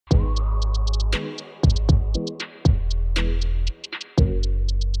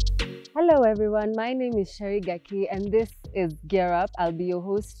Hello everyone, my name is Sherie Gakii and this is Gear Up. I'll be your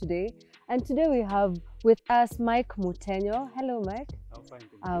host today. And today we have with us Mike Mutenyo. Hello Mike. I'm fine,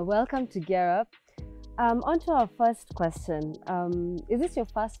 thank you. Welcome to Gear Up. On to our first question. Is this your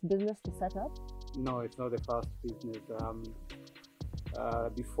first business to set up? No, it's not the first business.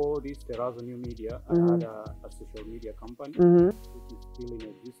 Before this Terazo New Media, I had a social media company which is still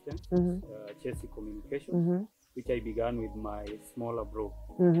in existence, Sherie Communication, which I began with my smaller bro.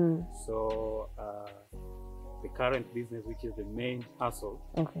 So the current business, which is the main hustle,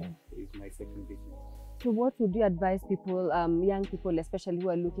 is my second business. So what would you advise people, young people especially, who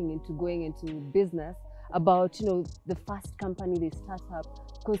are looking into going into business about, the first company they start up?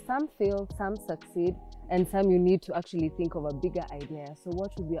 Because some fail, some succeed, and some you need to actually think of a bigger idea. So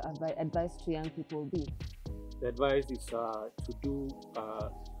what would your advice to young people be? The advice is to do a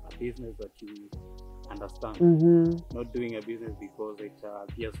business that you understand, not doing a business because it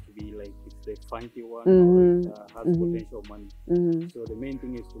appears to be like it's the funky one or it has potential money. So the main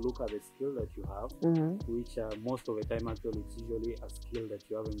thing is to look at the skill that you have, which most of the time actually it's usually a skill that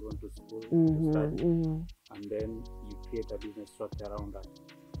you haven't gone to school to study, and then you create a business structure around that,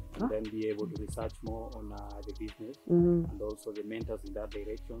 and then be able to research more on the business and also the mentors in that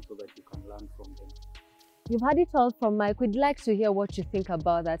direction so that you can learn from them. You've had it all from Mike. We'd like to hear what you think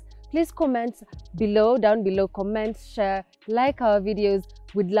about that. Please comment below, down below, comment, share, like our videos.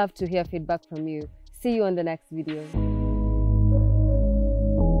 We'd love to hear feedback from you. See you on the next video.